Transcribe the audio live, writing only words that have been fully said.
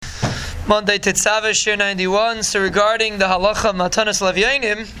Monday Tetzaveh, Shir 91. So regarding the halacha Matanas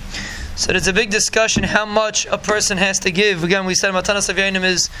Lavyanim, so there's a big discussion how much a person has to give. Again, we said Matanas Lavyanim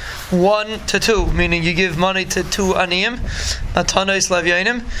is 1 to 2, meaning you give money to 2 aniyim, Matanas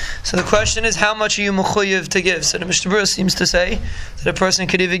Lavyanim. So the question is, how much are you mechuyev to give? So the Mishnah Berurah seems to say that a person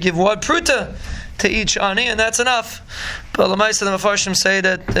could even give 1 pruta to each ani, and that's enough. But Lamaisa, the Mefarshim say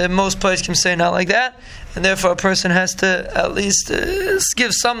that most places can say not like that, and therefore a person has to at least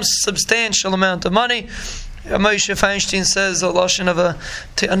give some substantial amount of money. Moshe Feinstein says a lashon of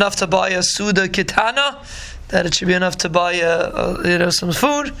enough to buy a suda kitana, that it should be enough to buy some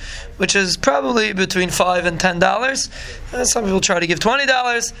food, which is probably between $5 and $10. Some people try to give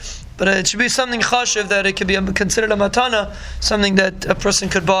 $20, but it should be something chashiv that it could be considered a matana, something that a person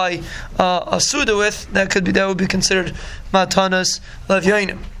could buy a suda with. That would be considered matanas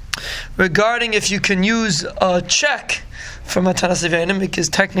lavyanim. Regarding if you can use a check for matanas lavyanim, because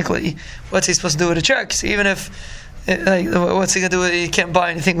technically, what's he supposed to do with a check? So even if, what's he going to do? He can't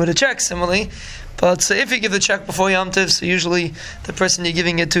buy anything with a check, similarly. But so if you give the check before Yom Tov, so usually the person you're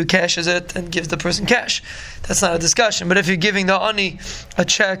giving it to cashes it and gives the person cash. That's not a discussion. But if you're giving the ani a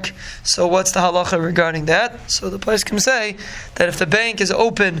check, so what's the halacha regarding that? So the place can say that if the bank is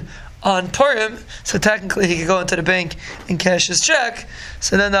open on Purim, so technically he could go into the bank and cash his check.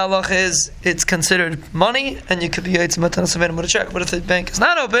 So then the halacha is it's considered money, and you could be yaitz matanas lavyanim with a check. But if the bank is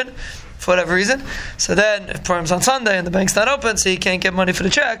not open, for whatever reason, so then if Purim's on Sunday and the bank's not open, so you can't get money for the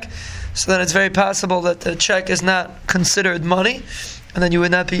check, so then it's very possible that the check is not considered money, and then you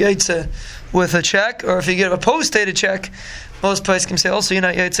would not be yaitz with a check. Or if you get a post-dated check, most places can say also you're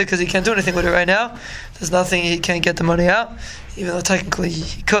not yaitz because you can't do anything with it right now. There's nothing, he can't get the money out, even though technically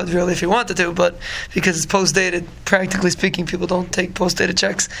he could really if he wanted to, but because it's post-dated, practically speaking, people don't take post-dated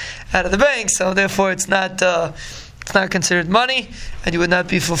checks out of the bank, so therefore it's not considered money, and you would not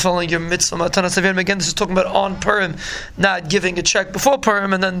be fulfilling your mitzvah matanas lavyanim. Again, this is talking about on Purim, not giving a check before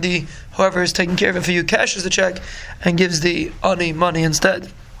Purim, and then whoever is taking care of it for you cashes the check and gives the ani money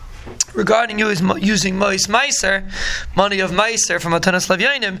instead. Regarding using mois meiser, money of meiser from matanas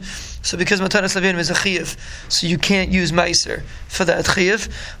lavyanim, so because matanas lavyanim is a chiyuv, so you can't use meiser for that chiyuv.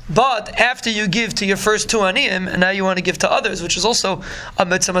 But after you give to your first 2 aniyim, and now you want to give to others, which is also a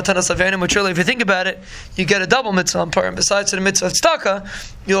mitzvah matanas lavyanim, which really, if you think about it, you get a double mitzvah on Purim. Besides the mitzvah of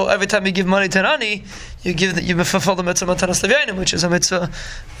tzedakah, every time you give money to an ani, you fulfill the mitzvah matanas lavyanim, which is a mitzvah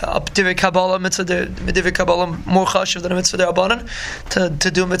divrei kabbalah, mitzvah divrei kabbalah more chashiv than a mitzvah derabanan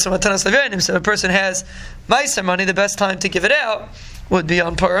to do mitzvah matanas lavyanim. So if a person has meiser money, the best time to give it out would be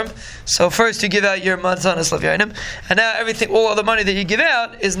on Purim. So first you give out your matanas lavyanim, and now all other money that you give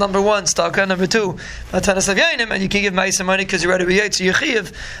out is number 1 tzedakah, number 2 matanas lavyanim, and you can give meiser money because you're already yaitz, so you're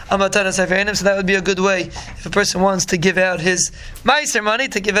chiyuv on matanas lavyanim. So that would be a good way if a person wants to give out his meiser money,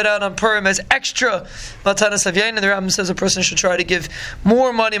 to give it out on Purim as extra matanas lavyanim. The Rambam says a person should try to give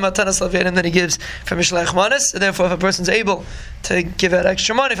more money matanas lavyanim than he gives for mishlech manas. And therefore, if a person's able to give out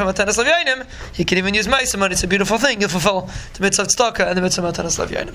extra money for matanas lavyanim, he can even use meiser money. It's a beautiful thing. You'll fulfill the mitzvah of tzedakah and the mitzvah matanas lavyanim.